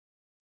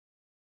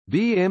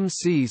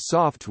BMC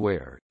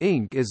Software,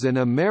 Inc. is an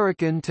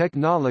American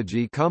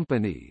technology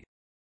company.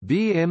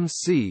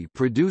 BMC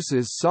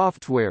produces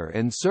software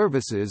and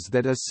services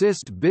that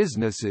assist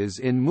businesses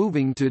in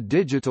moving to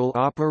digital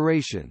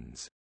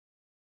operations.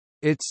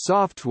 Its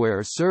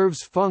software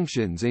serves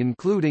functions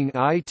including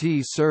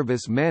IT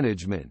service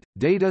management,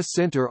 data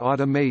center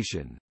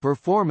automation,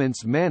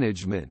 performance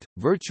management,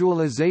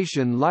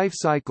 virtualization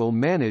lifecycle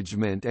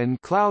management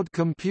and cloud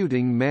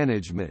computing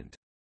management.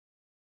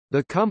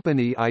 The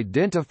company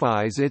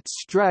identifies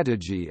its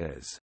strategy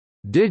as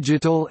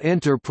digital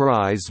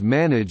enterprise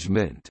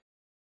management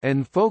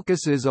and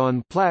focuses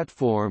on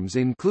platforms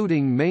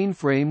including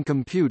mainframe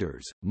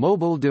computers,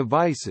 mobile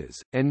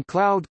devices, and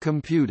cloud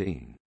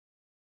computing.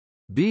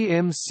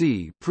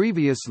 BMC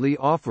previously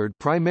offered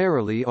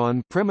primarily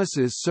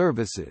on-premises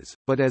services,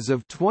 but as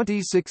of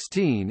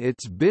 2016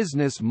 its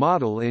business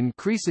model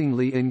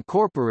increasingly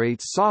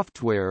incorporates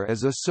software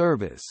as a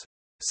service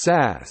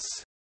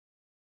 (SaaS).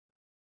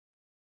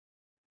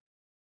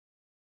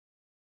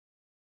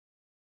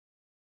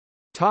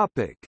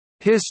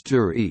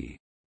 History.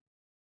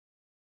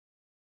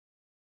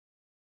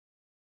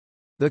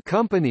 The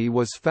company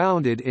was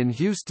founded in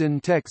Houston,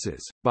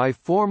 Texas, by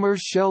former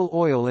Shell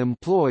Oil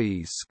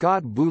employees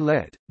Scott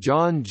Boulette,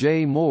 John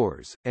J.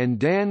 Moores, and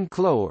Dan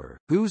Clower,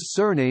 whose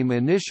surname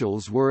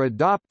initials were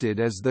adopted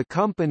as the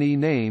company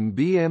name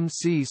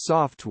BMC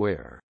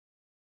Software.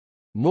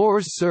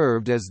 Moores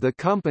served as the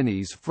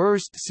company's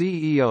first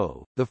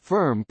CEO. The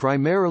firm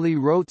primarily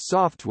wrote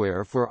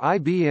software for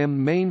IBM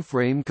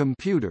mainframe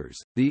computers,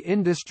 the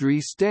industry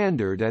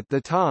standard at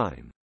the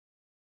time.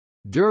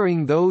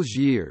 During those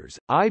years,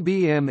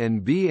 IBM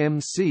and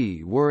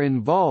BMC were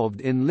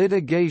involved in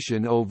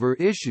litigation over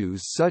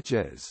issues such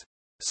as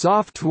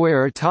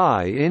software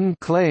tie-in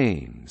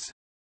claims.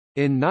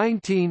 In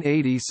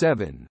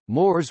 1987,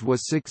 Moores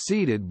was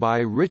succeeded by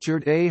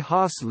Richard A.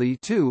 Hosley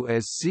II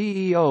as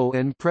CEO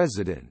and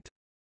president.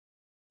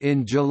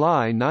 In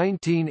July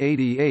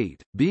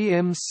 1988,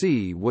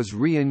 BMC was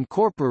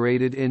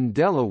reincorporated in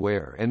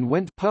Delaware and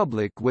went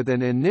public with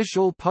an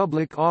initial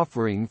public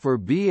offering for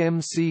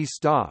BMC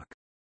stock.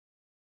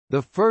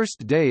 The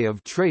first day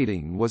of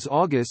trading was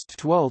August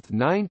 12,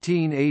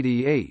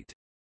 1988.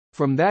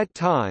 From that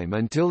time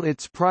until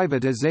its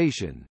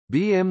privatization,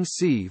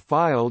 BMC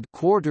filed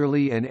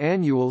quarterly and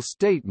annual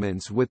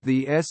statements with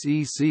the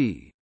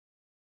SEC.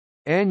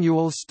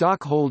 Annual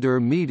stockholder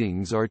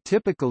meetings are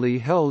typically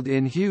held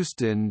in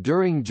Houston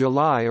during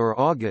July or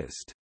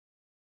August.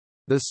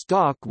 The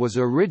stock was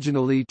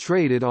originally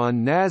traded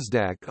on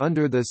NASDAQ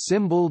under the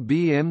symbol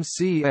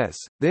BMCS,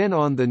 then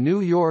on the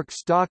New York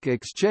Stock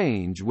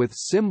Exchange with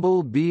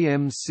symbol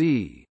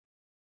BMC.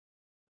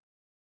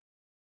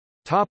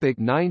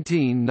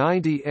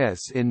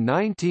 1990s. In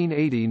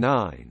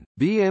 1989,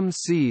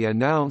 BMC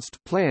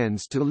announced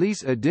plans to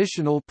lease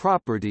additional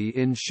property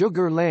in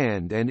Sugar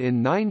Land, and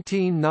in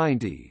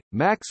 1990,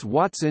 Max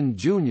Watson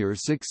Jr.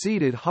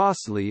 succeeded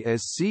Hosley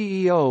as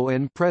CEO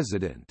and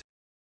president.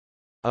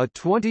 A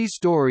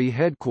 20-story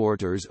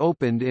headquarters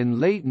opened in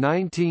late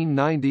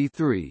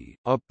 1993.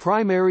 A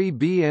primary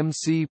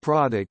BMC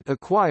product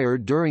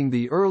acquired during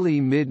the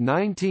early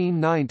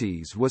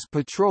mid-1990s was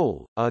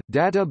Patrol, a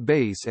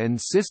database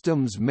and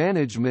systems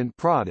management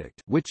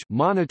product which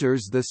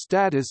monitors the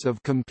status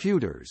of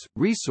computers,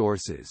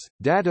 resources,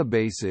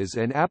 databases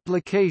and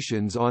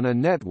applications on a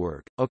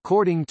network,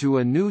 according to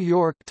a New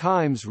York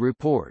Times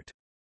report.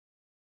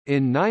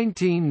 In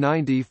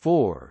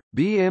 1994,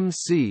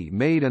 BMC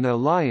made an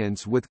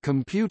alliance with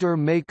computer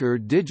maker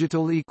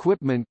Digital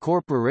Equipment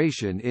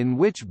Corporation in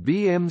which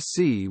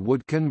BMC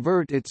would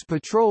convert its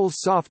Patrol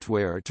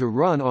software to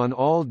run on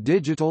all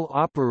digital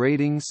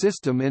operating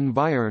system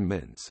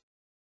environments.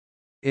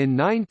 In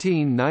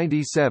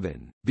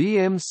 1997,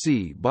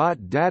 BMC bought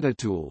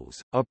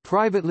DataTools, a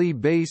privately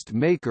based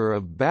maker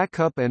of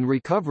backup and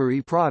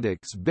recovery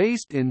products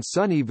based in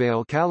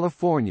Sunnyvale,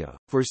 California,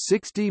 for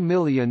 $60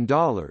 million.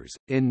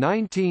 In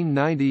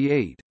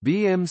 1998,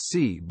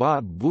 BMC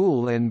bought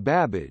Boole &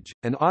 Babbage,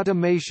 an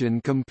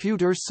automation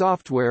computer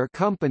software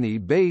company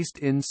based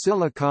in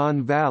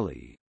Silicon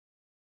Valley.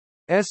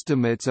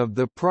 Estimates of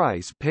the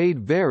price paid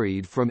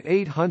varied from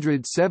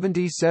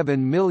 $877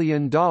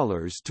 million to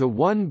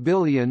 $1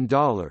 billion.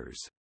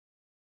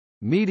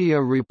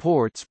 Media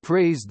reports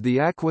praised the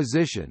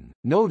acquisition,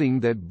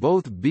 noting that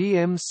both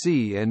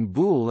BMC and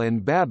Boole &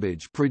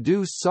 Babbage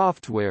produce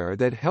software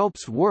that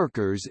helps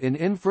workers in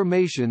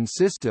information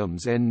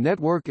systems and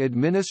network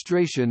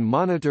administration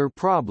monitor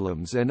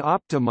problems and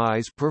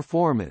optimize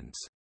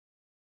performance.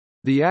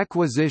 The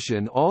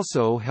acquisition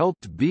also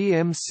helped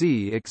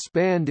BMC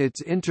expand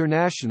its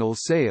international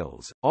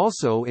sales.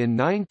 Also in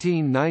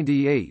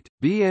 1998,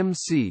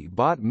 BMC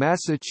bought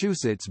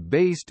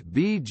Massachusetts-based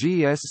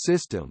BGS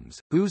Systems,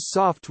 whose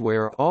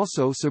software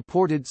also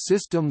supported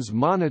systems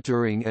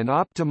monitoring and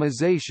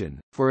optimization,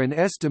 for an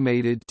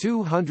estimated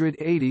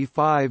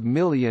 $285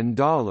 million.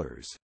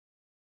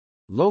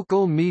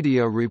 Local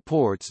media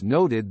reports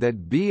noted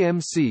that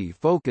BMC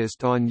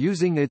focused on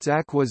using its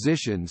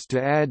acquisitions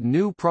to add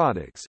new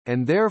products,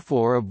 and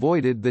therefore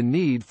avoided the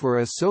need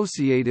for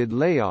associated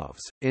layoffs.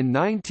 In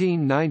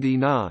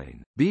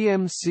 1999,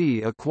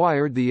 BMC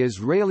acquired the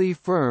Israeli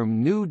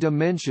firm New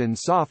Dimension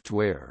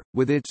Software,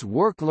 with its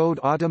workload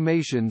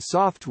automation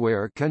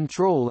software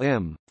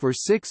Control-M, for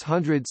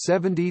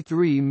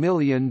 $673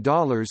 million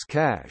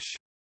cash.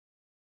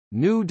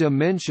 New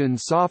Dimension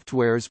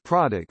Software's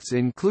products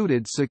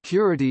included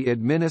security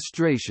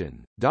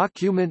administration,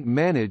 document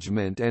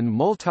management and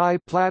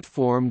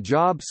multi-platform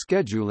job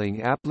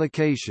scheduling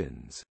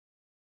applications.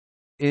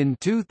 In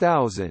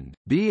 2000,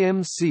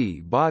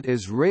 BMC bought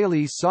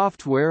Israeli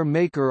software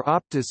maker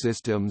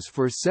Optisystems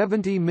for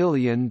 $70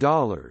 million.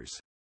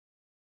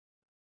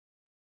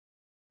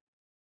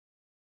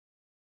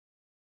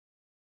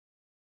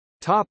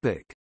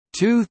 Topic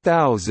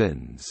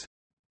 2000s.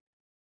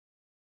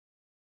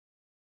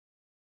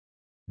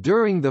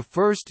 During the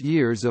first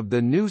years of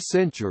the new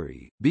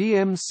century,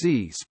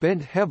 BMC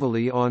spent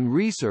heavily on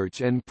research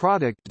and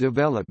product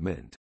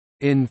development.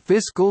 In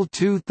fiscal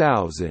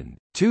 2000,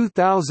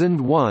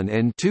 2001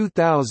 and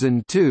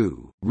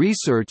 2002,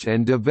 research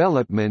and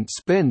development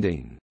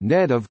spending,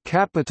 net of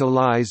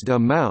capitalized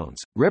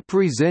amounts,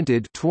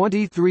 represented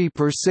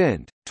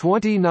 23%,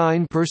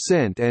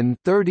 29% and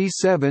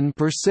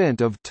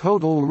 37% of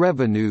total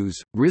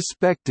revenues,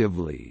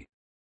 respectively.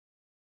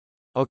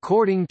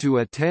 According to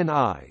a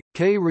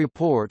 10-K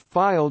report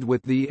filed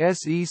with the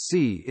SEC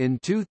in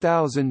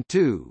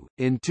 2002,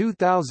 in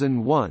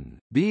 2001,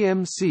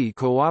 BMC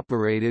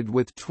cooperated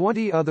with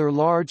 20 other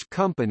large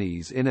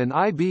companies in an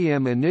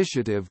IBM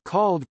initiative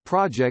called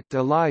Project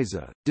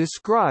ELIZA,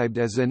 described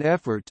as an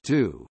effort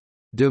to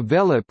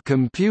develop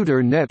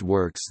computer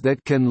networks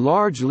that can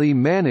largely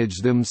manage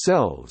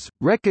themselves,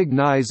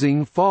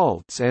 recognizing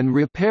faults and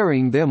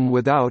repairing them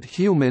without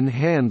human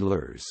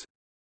handlers.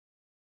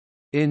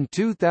 In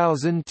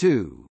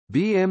 2002,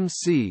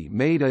 BMC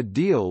made a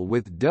deal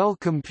with Dell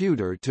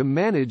Computer to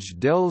manage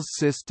Dell's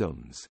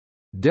systems.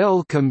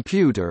 Dell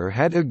Computer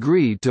had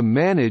agreed to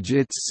manage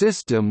its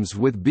systems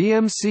with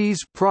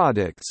BMC's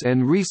products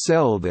and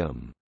resell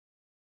them.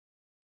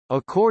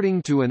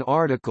 According to an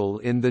article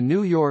in The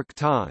New York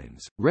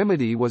Times,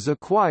 Remedy was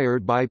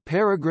acquired by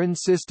Peregrine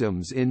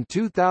Systems in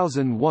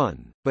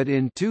 2001, but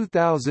in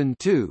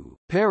 2002,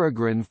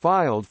 Peregrine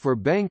filed for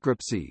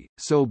bankruptcy,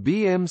 so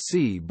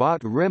BMC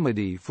bought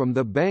Remedy from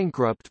the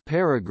bankrupt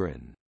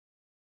Peregrine.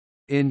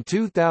 In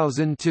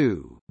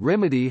 2002,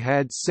 Remedy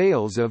had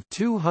sales of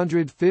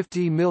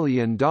 $250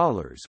 million,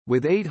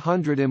 with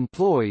 800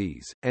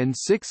 employees, and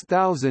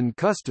 6,000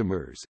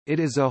 customers.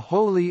 It is a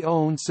wholly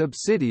owned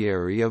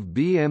subsidiary of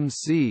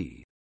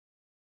BMC.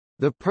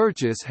 The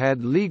purchase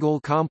had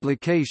legal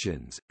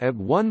complications. At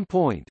one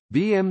point,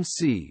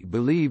 BMC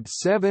believed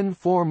 7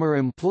 former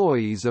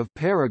employees of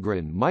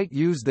Peregrine might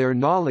use their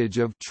knowledge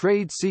of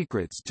trade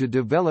secrets to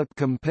develop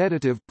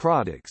competitive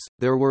products.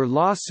 There were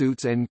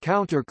lawsuits and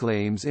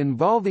counterclaims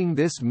involving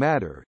this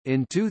matter.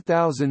 In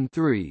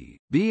 2003,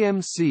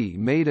 BMC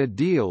made a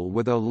deal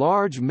with a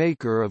large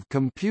maker of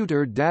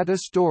computer data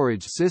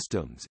storage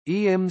systems,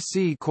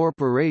 EMC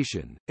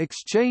Corporation,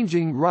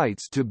 exchanging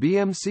rights to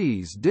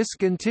BMC's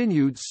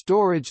discontinued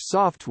storage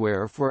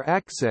software for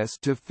access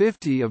to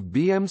 50 of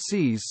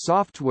BMC's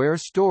software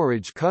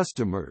storage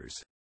customers.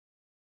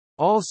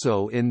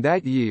 Also in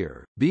that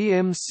year,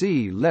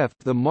 BMC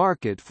left the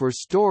market for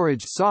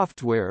storage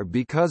software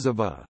because of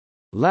a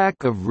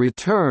lack of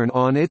return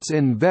on its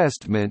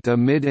investment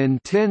amid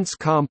intense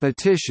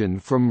competition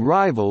from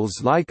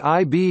rivals like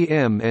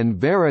IBM and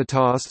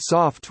Veritas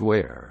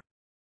Software.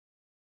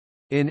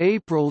 In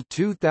April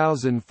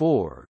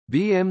 2004,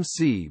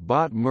 BMC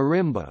bought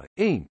Marimba,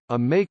 Inc., a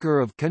maker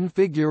of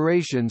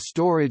configuration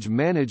storage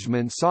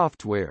management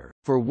software,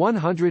 for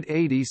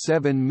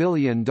 $187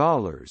 million.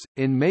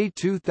 In May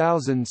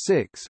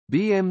 2006,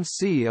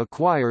 BMC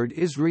acquired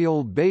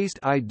Israel-based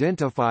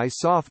Identify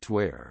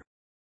Software.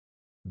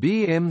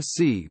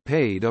 BMC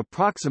paid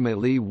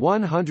approximately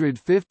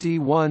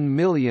 $151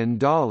 million.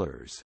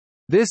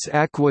 This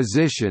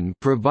acquisition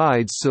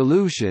provides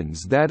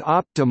solutions that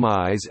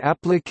optimize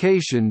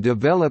application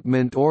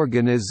development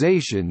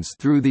organizations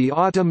through the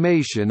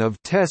automation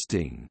of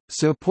testing,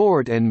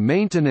 support and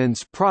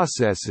maintenance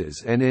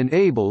processes and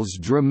enables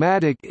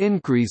dramatic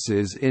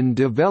increases in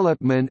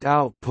development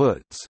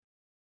outputs.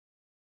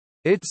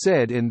 It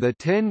said in the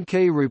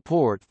 10-K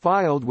report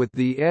filed with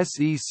the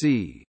SEC,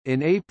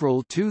 in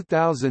April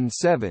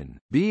 2007,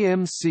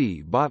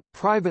 BMC bought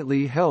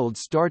privately held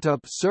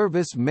startup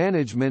Service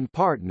Management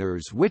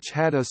Partners, which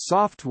had a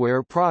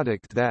software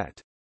product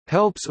that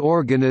helps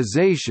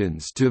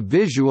organizations to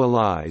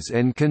visualize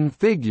and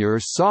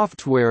configure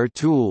software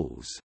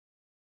tools.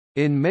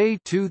 In May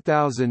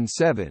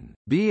 2007,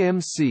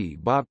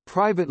 BMC bought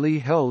privately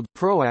held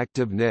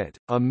ProactiveNet,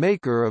 a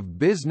maker of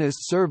business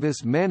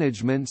service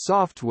management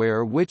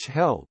software which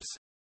helps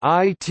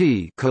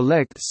IT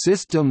collect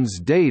systems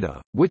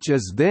data, which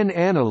is then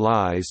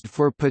analyzed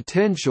for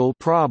potential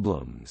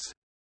problems,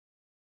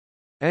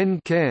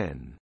 and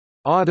can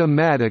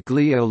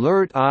automatically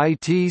alert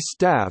IT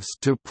staffs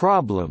to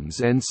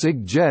problems and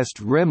suggest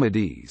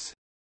remedies.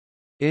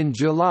 In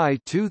July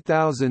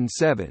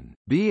 2007,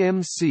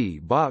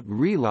 BMC bought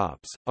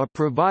Relops, a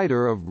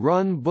provider of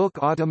run-book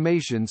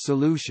automation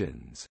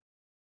solutions.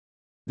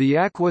 The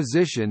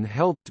acquisition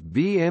helped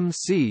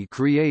BMC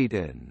create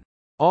an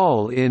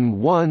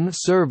all-in-one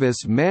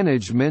service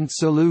management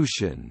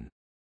solution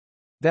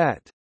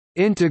that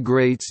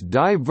integrates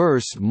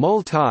diverse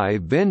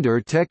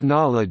multi-vendor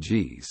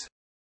technologies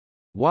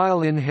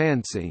while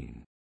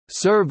enhancing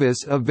service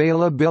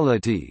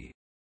availability,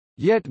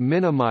 yet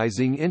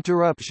minimizing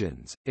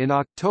interruptions. In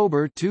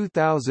October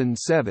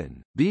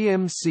 2007,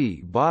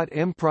 BMC bought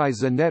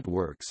Emprisa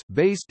Networks,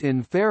 based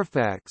in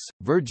Fairfax,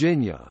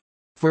 Virginia,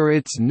 for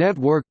its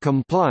network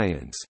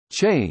compliance,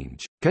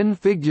 change,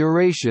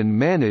 configuration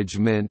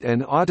management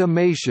and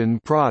automation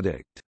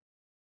product.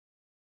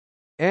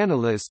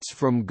 Analysts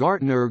from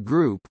Gartner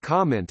Group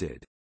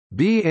commented,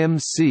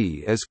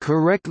 BMC is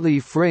correctly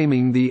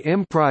framing the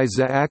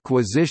Emprisa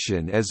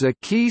acquisition as a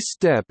key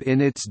step in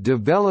its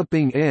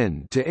developing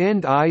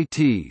end-to-end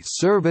IT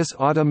service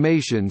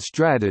automation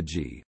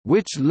strategy,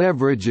 which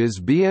leverages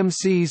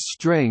BMC's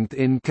strength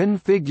in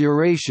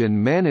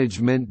configuration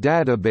management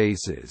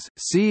databases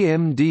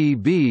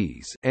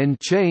 (CMDBs) and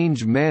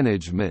change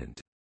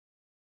management.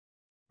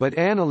 But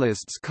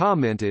analysts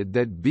commented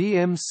that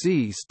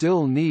BMC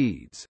still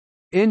needs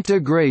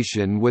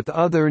integration with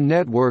other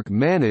network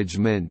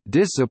management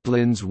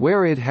disciplines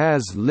where it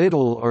has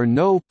little or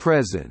no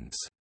presence,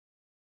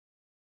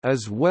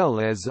 as well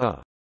as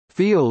a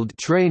field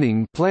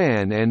training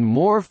plan and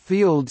more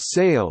field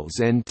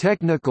sales and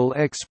technical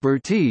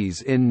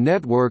expertise in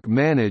network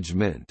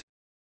management,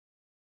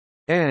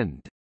 and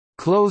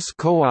close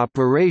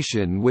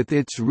cooperation with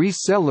its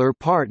reseller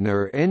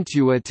partner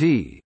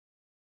Intuity.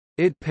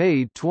 It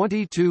paid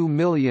 $22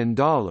 million.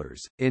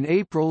 In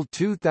April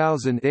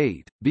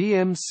 2008,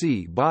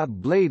 BMC bought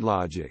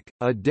BladeLogic,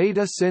 a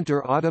data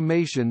center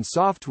automation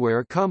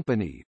software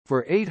company,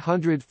 for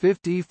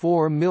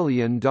 $854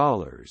 million.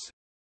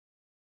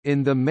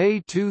 In the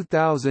May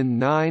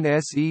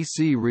 2009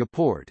 SEC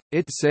report,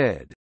 it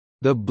said,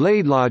 "The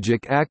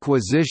BladeLogic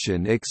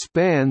acquisition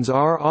expands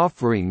our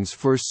offerings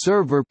for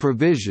server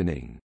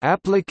provisioning,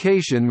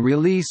 application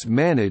release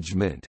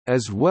management,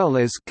 as well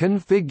as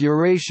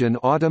configuration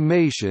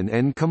automation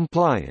and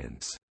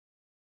compliance."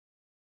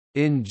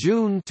 In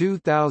June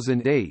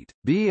 2008,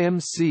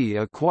 BMC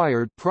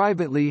acquired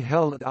privately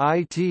held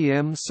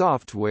ITM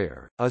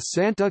Software, a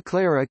Santa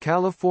Clara,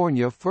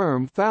 California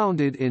firm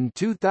founded in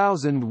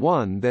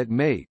 2001 that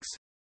makes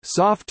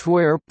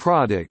software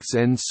products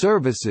and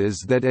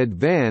services that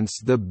advance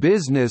the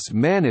business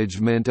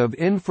management of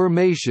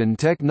information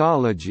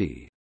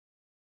technology.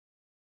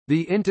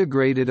 The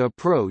integrated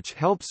approach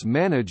helps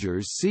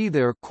managers see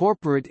their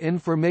corporate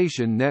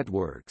information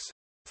networks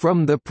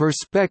from the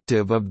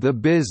perspective of the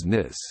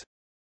business,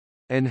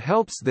 and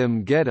helps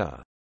them get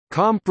a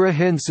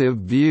comprehensive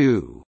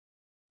view,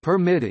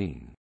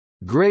 permitting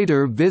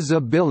greater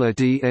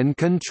visibility and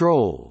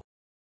control.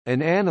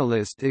 An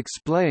analyst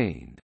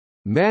explained,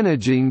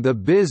 "Managing the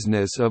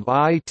business of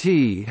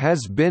IT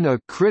has been a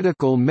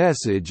critical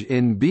message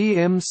in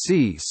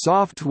BMC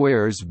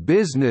Software's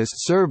business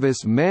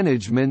service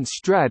management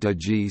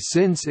strategy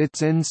since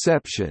its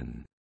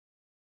inception."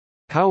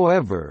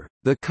 However,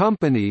 the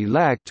company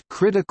lacked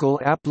critical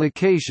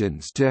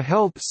applications to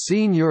help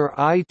senior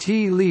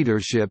IT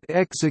leadership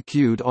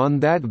execute on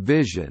that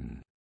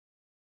vision.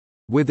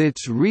 With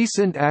its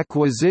recent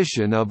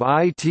acquisition of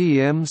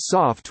ITM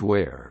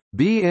Software,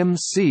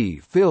 BMC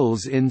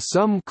fills in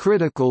some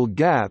critical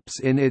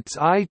gaps in its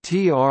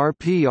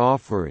ITRP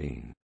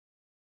offering.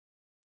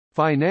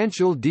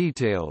 Financial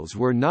details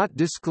were not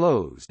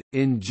disclosed.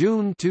 In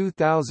June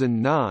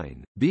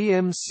 2009,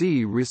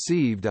 BMC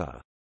received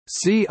a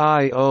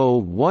CIO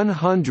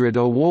 100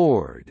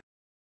 award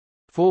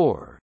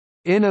for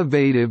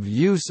innovative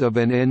use of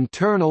an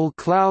internal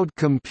cloud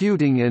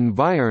computing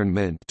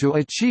environment to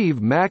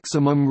achieve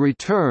maximum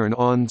return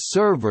on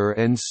server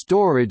and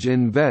storage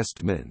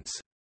investments.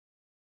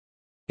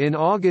 In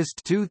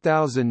August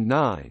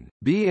 2009,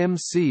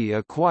 BMC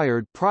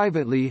acquired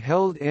privately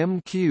held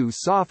MQ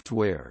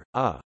Software,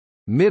 a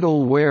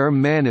middleware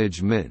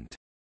management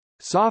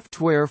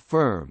software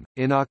firm.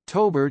 In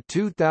October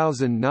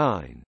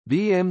 2009,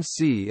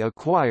 BMC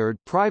acquired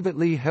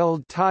privately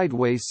held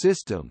Tideway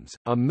Systems,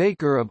 a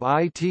maker of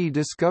IT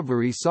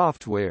discovery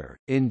software.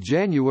 In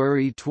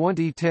January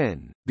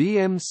 2010,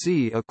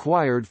 BMC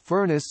acquired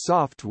Furnace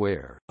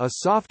Software, a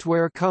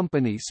software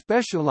company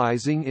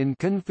specializing in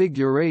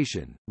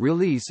configuration,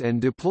 release and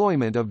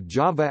deployment of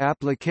Java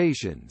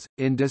applications.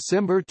 In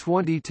December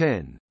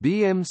 2010,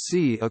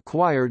 BMC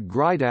acquired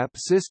GrideApp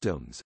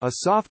Systems, a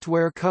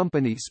software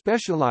company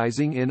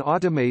specializing in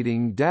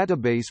automating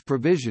database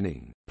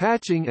provisioning,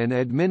 patching and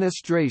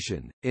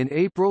administration. In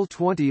April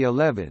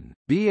 2011,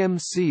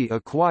 BMC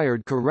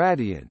acquired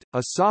Caradient,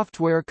 a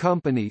software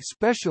company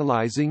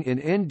specializing in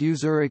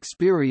end-user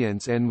experience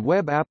experience and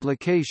web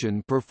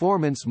application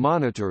performance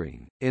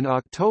monitoring. In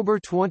October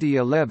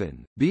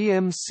 2011,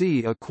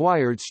 BMC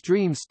acquired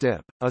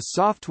StreamStep, a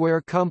software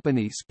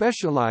company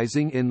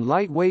specializing in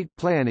lightweight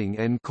planning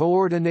and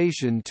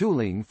coordination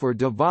tooling for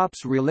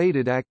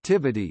DevOps-related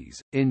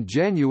activities. In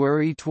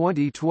January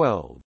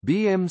 2012,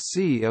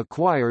 BMC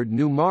acquired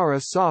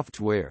Numara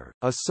Software,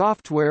 a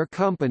software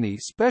company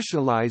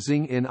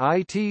specializing in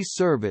IT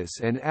service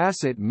and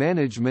asset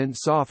management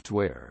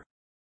software.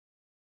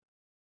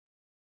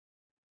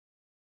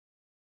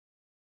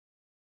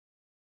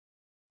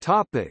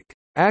 Topic: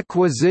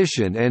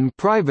 Acquisition and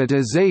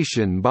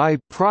privatization by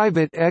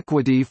private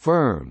equity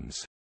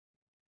firms.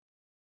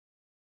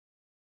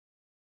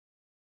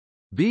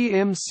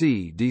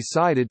 BMC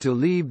decided to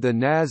leave the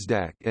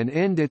Nasdaq and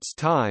end its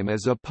time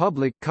as a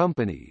public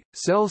company,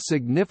 sell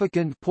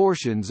significant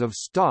portions of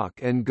stock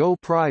and go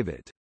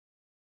private.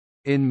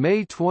 In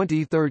May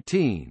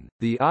 2013,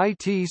 the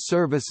IT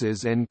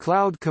services and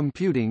cloud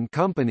computing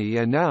company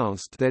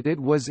announced that it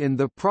was in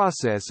the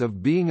process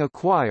of being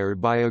acquired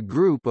by a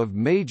group of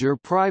major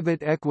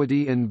private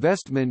equity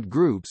investment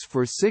groups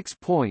for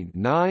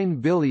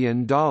 $6.9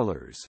 billion.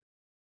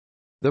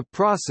 The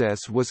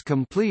process was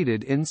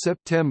completed in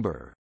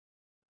September.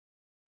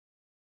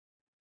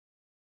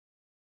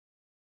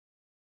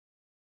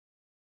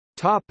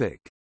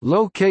 Topic: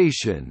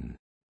 Location.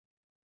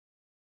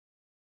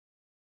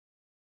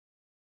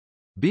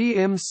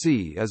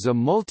 BMC is a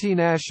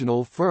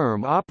multinational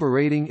firm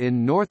operating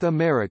in North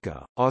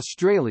America,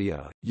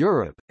 Australia,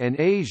 Europe, and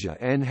Asia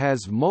and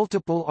has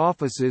multiple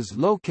offices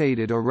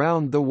located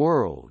around the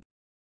world.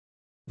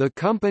 The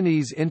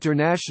company's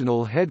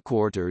international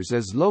headquarters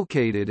is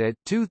located at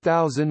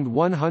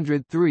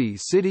 2103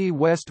 City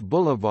West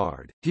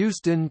Boulevard,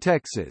 Houston,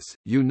 Texas,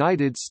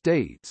 United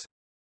States.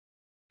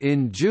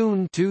 In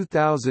June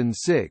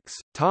 2006,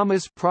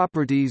 Thomas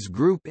Properties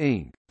Group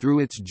Inc., through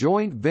its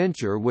joint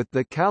venture with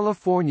the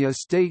California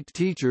State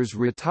Teachers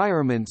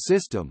Retirement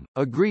System,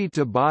 agreed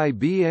to buy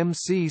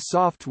BMC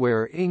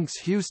Software Inc.'s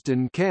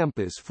Houston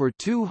campus for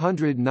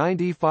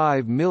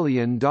 $295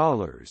 million.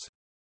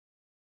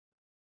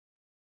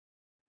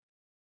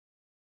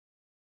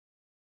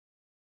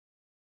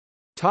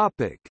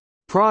 Topic: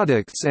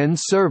 Products and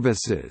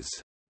services.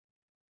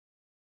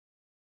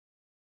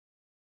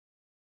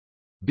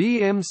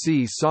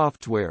 BMC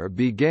Software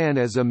began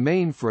as a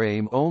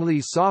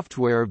mainframe-only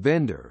software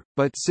vendor,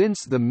 but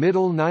since the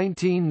middle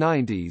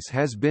 1990s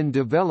has been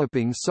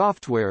developing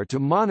software to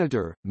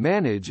monitor,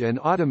 manage and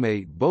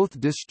automate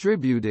both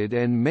distributed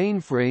and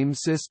mainframe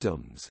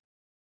systems.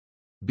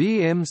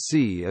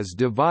 BMC is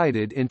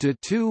divided into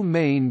two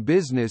main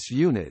business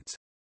units: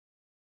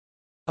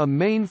 a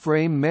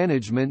mainframe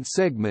management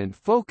segment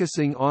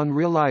focusing on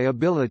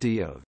reliability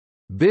of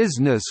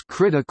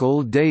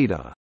business-critical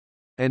data,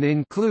 and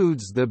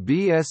includes the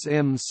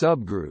BSM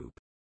subgroup,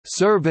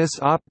 Service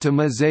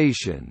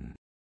Optimization,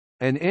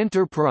 an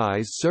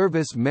enterprise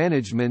service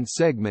management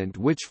segment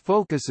which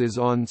focuses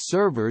on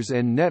servers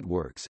and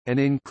networks, and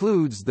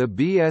includes the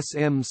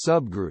BSM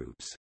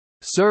subgroups,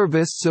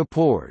 Service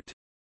Support,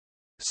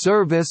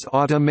 Service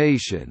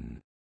Automation,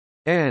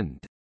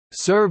 and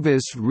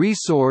Service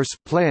Resource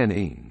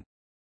Planning.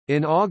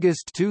 In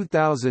August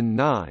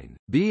 2009,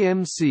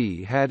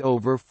 BMC had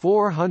over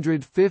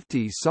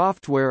 450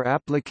 software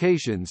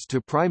applications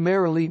to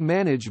primarily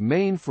manage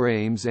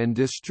mainframes and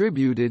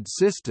distributed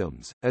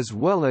systems, as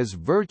well as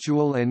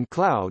virtual and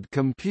cloud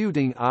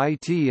computing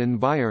IT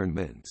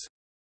environments.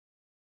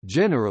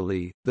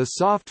 Generally, the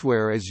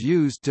software is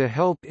used to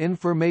help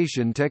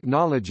information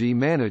technology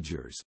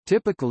managers,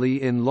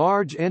 typically in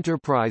large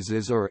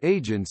enterprises or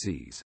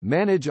agencies,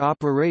 manage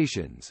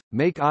operations,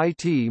 make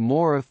IT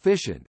more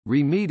efficient,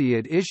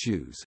 remediate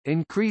issues,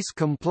 increase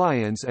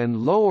compliance and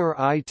lower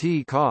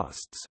IT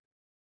costs.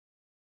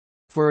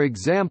 For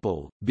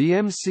example,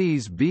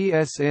 BMC's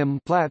BSM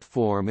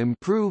platform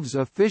improves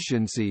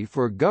efficiency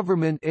for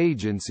government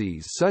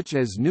agencies such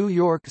as New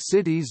York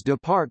City's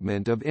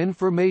Department of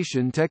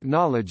Information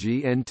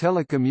Technology and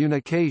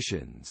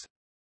Telecommunications.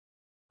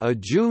 A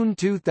June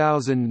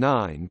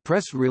 2009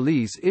 press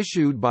release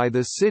issued by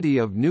the City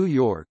of New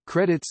York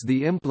credits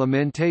the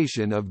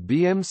implementation of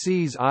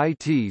BMC's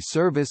IT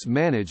Service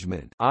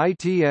Management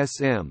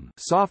 (ITSM)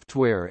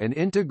 software and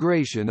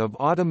integration of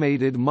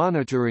automated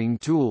monitoring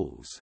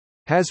tools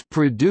has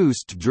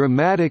produced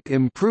dramatic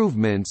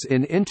improvements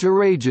in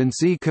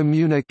interagency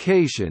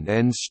communication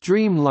and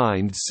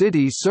streamlined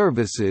city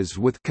services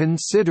with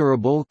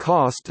considerable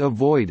cost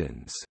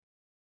avoidance.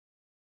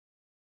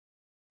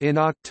 In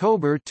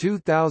October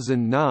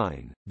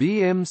 2009,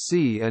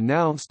 BMC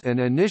announced an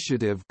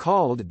initiative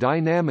called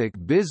Dynamic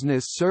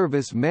Business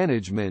Service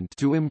Management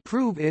to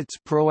improve its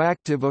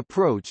proactive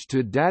approach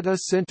to data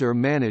center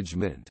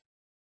management.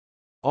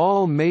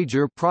 All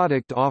major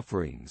product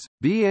offerings,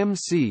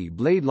 BMC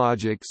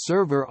BladeLogic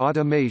Server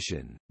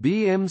Automation,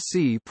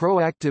 BMC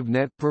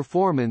ProactiveNet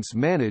Performance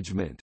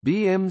Management,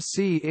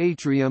 BMC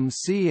Atrium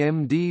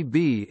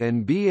CMDB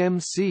and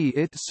BMC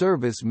IT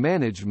Service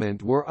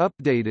Management were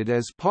updated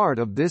as part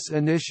of this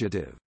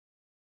initiative.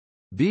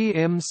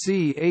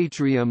 BMC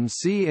Atrium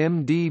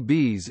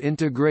CMDB's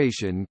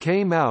integration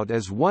came out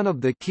as one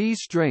of the key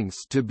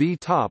strengths to be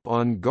top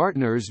on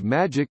Gartner's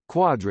Magic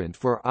Quadrant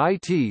for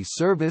IT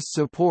service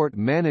support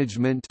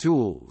management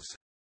tools.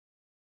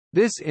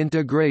 This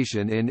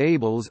integration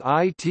enables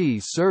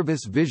IT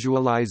service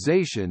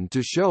visualization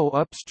to show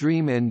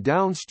upstream and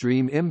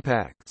downstream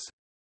impacts.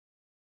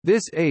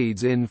 This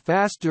aids in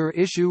faster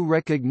issue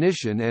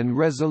recognition and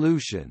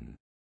resolution.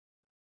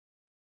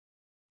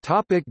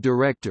 Topic: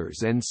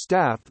 directors and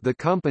staff. The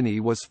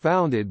company was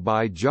founded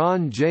by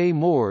John J.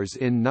 Moores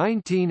in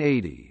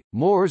 1980.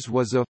 Moores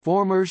was a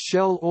former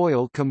Shell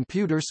oil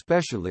computer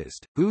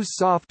specialist, whose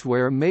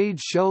software made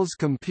Shell's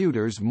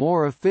computers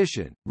more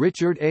efficient.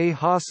 Richard A.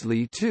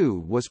 Hosley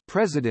II was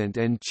president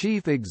and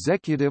chief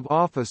executive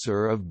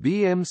officer of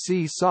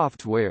BMC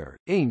Software,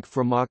 Inc.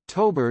 from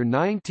October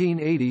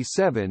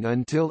 1987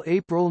 until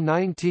April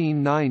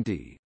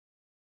 1990.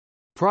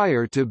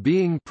 Prior to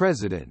being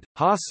president,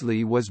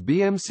 Hosley was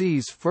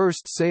BMC's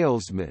first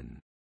salesman.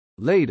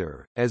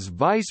 Later, as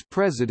vice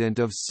president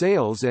of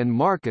sales and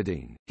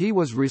marketing, he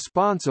was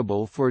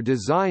responsible for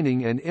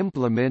designing and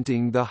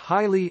implementing the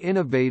highly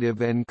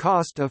innovative and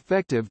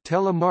cost-effective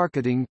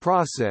telemarketing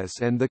process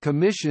and the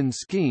commission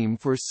scheme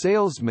for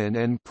salesmen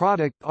and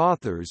product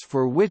authors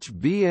for which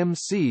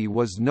BMC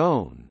was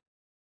known.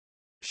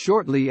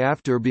 Shortly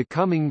after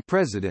becoming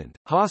president,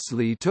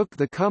 Hosley took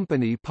the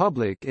company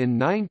public in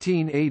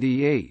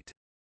 1988.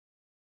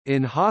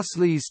 In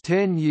Hosley's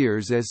 10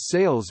 years as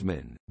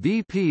salesman,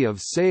 VP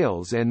of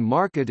Sales and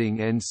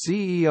Marketing and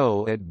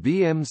CEO at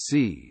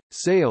BMC,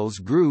 sales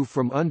grew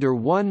from under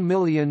 $1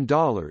 million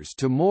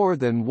to more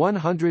than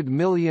 $100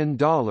 million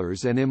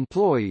and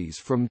employees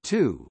from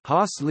 2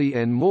 Hosley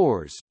and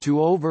Moores to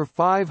over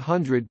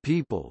 500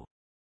 people.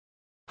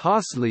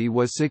 Hosley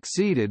was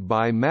succeeded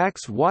by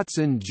Max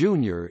Watson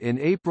Jr. in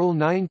April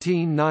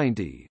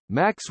 1990.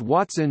 Max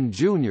Watson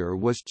Jr.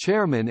 was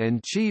chairman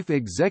and chief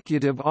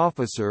executive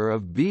officer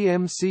of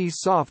BMC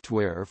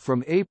Software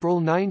from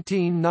April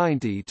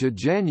 1990 to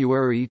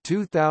January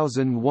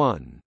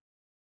 2001.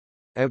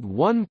 At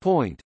one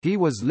point, he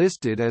was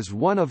listed as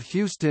one of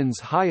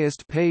Houston's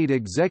highest-paid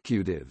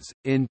executives.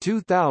 In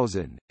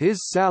 2000,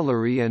 his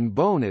salary and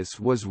bonus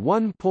was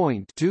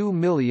 $1.2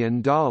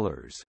 million.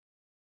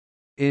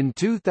 In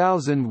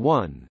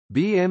 2001,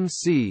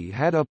 BMC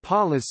had a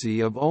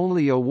policy of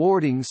only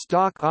awarding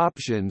stock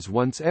options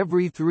once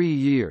every 3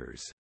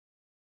 years.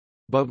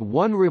 But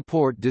one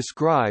report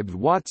described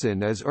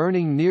Watson as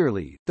earning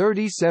nearly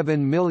 $37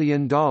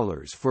 million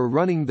for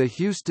running the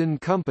Houston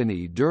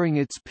company during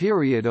its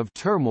period of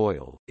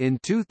turmoil. In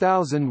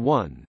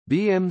 2001,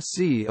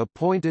 BMC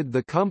appointed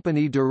the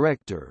company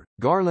director,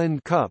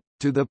 Garland Cupp,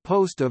 to the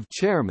post of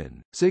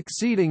chairman,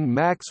 succeeding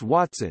Max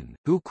Watson,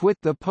 who quit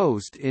the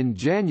post in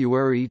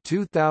January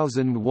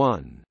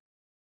 2001.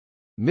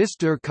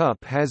 Mr.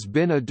 Cupp has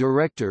been a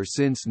director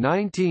since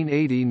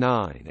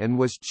 1989 and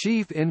was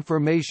Chief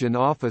Information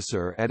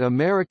Officer at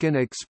American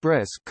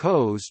Express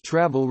Co.'s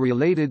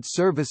Travel-Related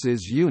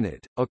Services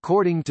Unit.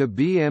 According to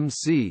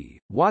BMC,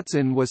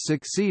 Watson was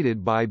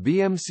succeeded by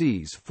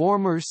BMC's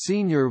former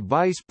Senior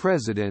Vice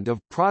President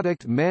of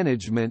Product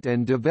Management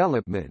and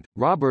Development,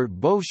 Robert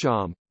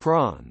Beauchamp,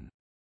 Pron.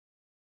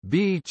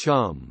 B.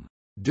 Chum.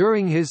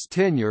 During his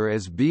tenure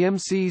as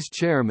BMC's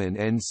chairman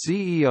and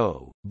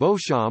CEO,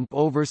 Beauchamp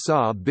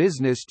oversaw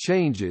business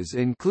changes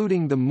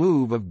including the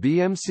move of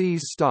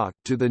BMC's stock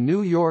to the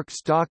New York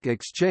Stock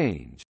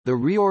Exchange, the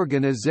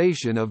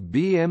reorganization of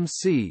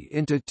BMC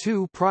into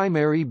 2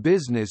 primary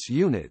business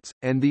units,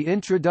 and the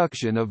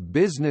introduction of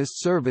business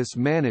service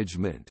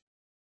management.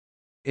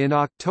 In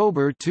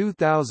October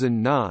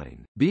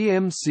 2009,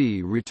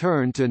 BMC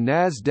returned to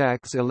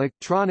Nasdaq's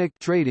electronic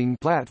trading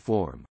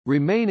platform,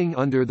 remaining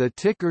under the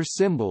ticker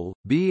symbol,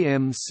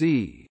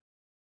 BMC.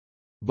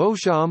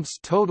 Beauchamp's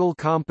total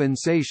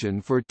compensation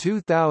for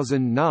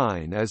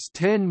 2009 is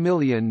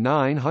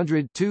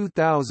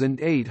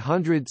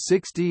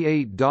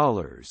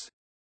 $10,902,868.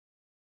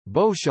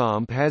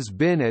 Beauchamp has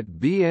been at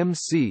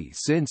BMC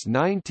since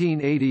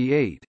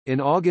 1988.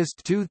 In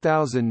August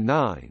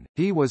 2009,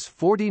 he was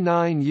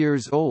 49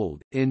 years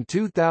old. In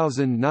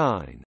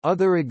 2009,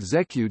 other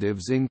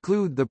executives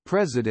include the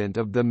president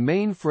of the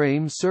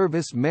Mainframe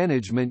Service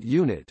Management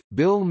Unit,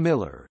 Bill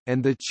Miller,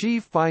 and the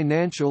chief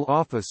financial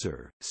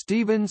officer,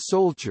 Stephen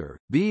Solcher.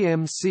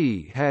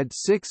 BMC had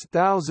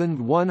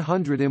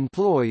 6,100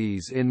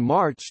 employees in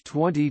March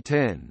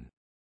 2010.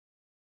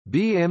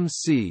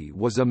 BMC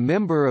was a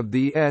member of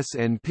the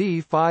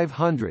S&P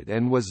 500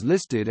 and was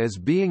listed as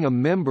being a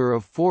member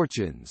of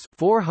Fortune's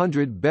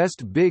 400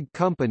 Best Big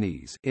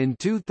Companies in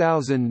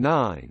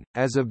 2009.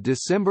 As of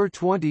December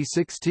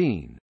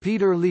 2016,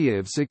 Peter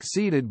Liev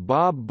succeeded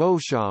Bob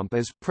Beauchamp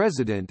as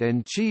President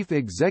and Chief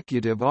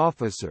Executive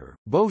Officer.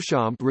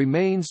 Beauchamp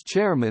remains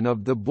Chairman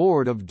of the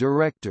Board of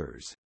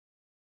Directors.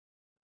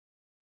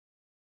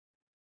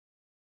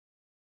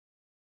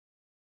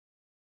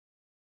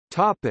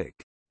 Topic: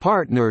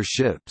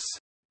 Partnerships.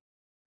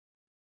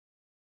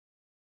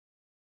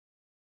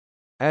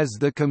 As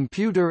the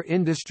computer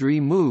industry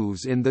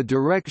moves in the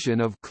direction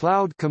of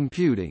cloud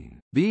computing,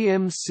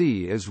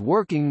 BMC is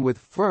working with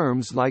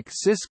firms like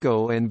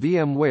Cisco and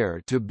VMware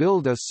to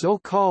build a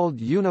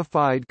so-called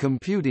unified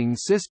computing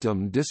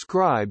system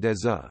described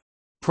as a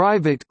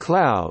private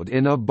cloud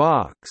in a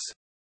box.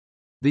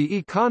 The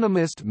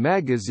Economist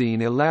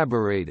magazine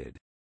elaborated,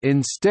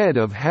 "Instead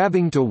of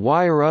having to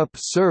wire up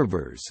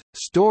servers,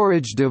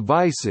 storage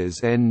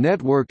devices and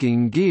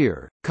networking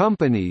gear,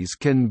 companies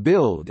can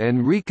build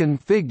and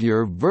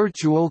reconfigure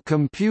virtual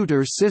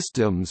computer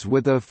systems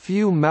with a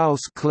few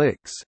mouse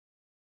clicks,"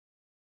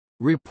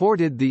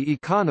 reported The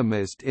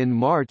Economist in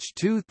March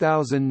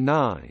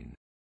 2009.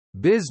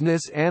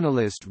 Business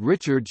analyst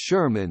Richard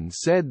Sherman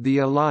said the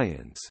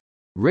alliance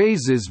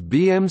raises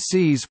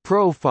BMC's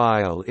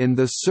profile in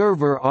the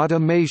server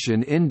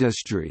automation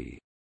industry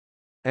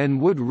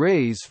and would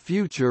raise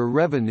future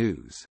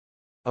revenues.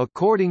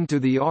 According to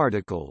the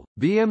article,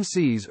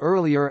 BMC's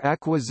earlier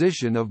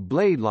acquisition of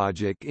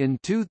BladeLogic in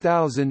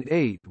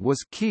 2008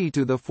 was key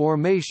to the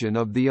formation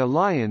of the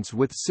alliance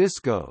with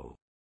Cisco.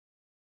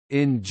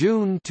 In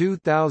June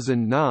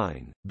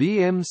 2009,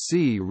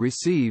 BMC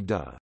received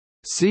a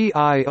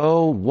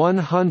CIO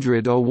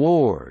 100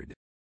 award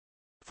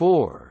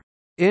for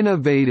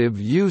innovative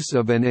use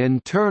of an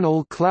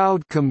internal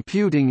cloud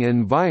computing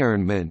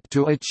environment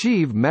to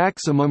achieve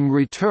maximum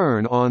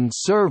return on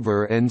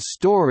server and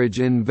storage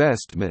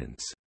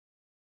investments.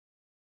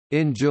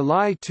 In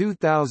July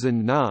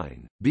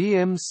 2009,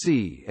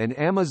 BMC and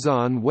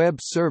Amazon Web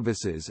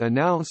Services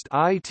announced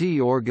IT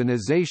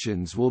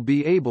organizations will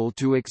be able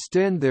to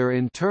extend their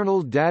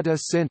internal data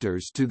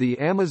centers to the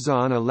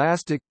Amazon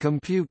Elastic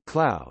Compute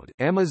Cloud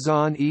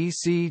 (Amazon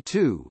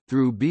EC2)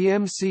 through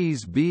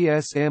BMC's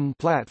BSM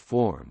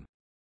platform.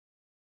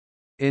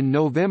 In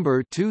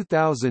November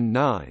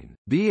 2009,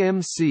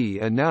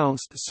 BMC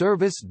announced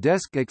Service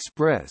Desk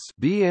Express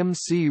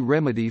 (BMC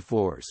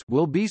Remedyforce)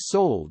 will be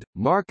sold,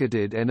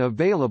 marketed and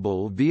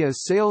available via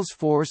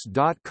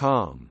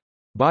Salesforce.com.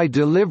 By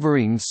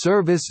delivering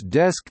service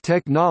desk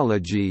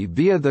technology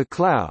via the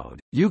cloud,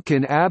 you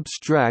can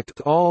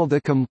abstract all the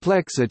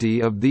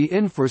complexity of the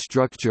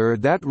infrastructure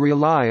that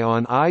rely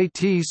on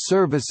IT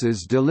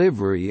services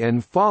delivery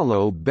and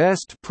follow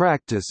best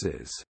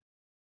practices,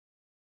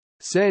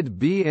 said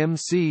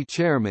BMC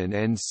chairman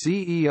and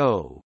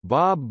CEO,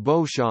 Bob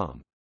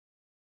Beauchamp.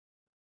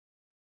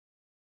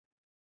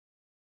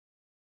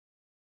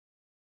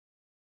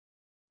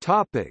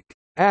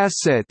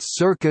 Assets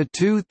circa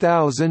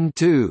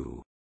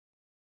 2002.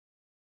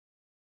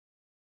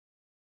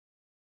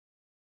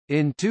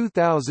 In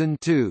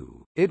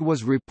 2002, it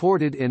was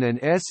reported in an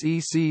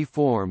SEC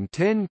Form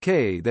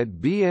 10-K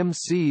that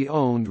BMC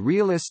owned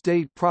real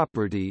estate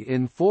property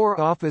in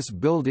 4 office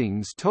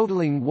buildings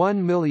totaling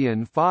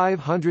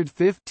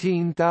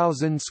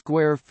 1,515,000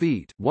 square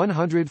feet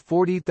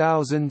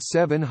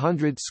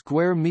 (140,700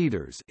 square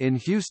meters) in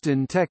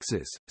Houston,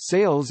 Texas.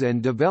 Sales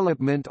and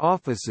development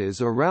offices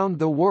around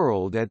the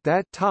world at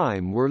that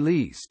time were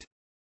leased.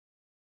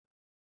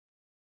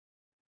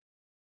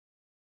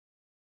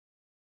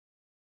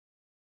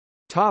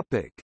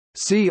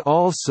 See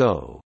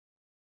also: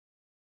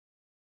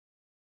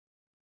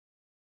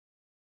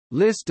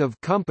 List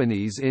of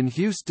companies in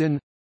Houston,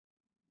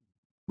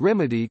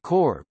 Remedy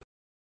Corp.